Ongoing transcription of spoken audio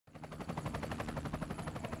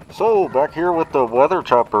So, back here with the weather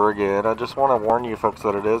chopper again. I just want to warn you folks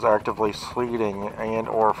that it is actively sleeting and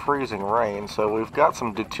or freezing rain. So we've got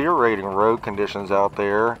some deteriorating road conditions out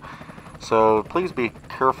there. So please be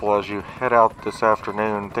careful as you head out this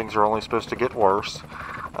afternoon. Things are only supposed to get worse.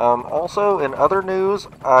 Also, in other news,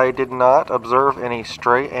 I did not observe any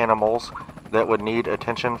stray animals that would need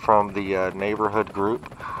attention from the neighborhood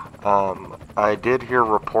group. I did hear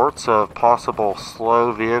reports of possible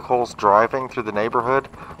slow vehicles driving through the neighborhood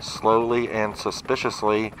slowly and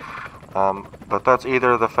suspiciously, but that's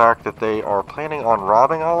either the fact that they are planning on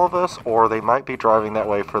robbing all of us or they might be driving that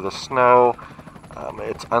way for the snow.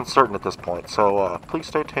 It's uncertain at this point, so please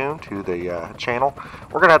stay tuned to the channel.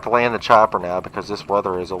 We're going to have to land the chopper now because this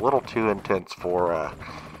weather is a little too intense for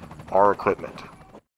our equipment.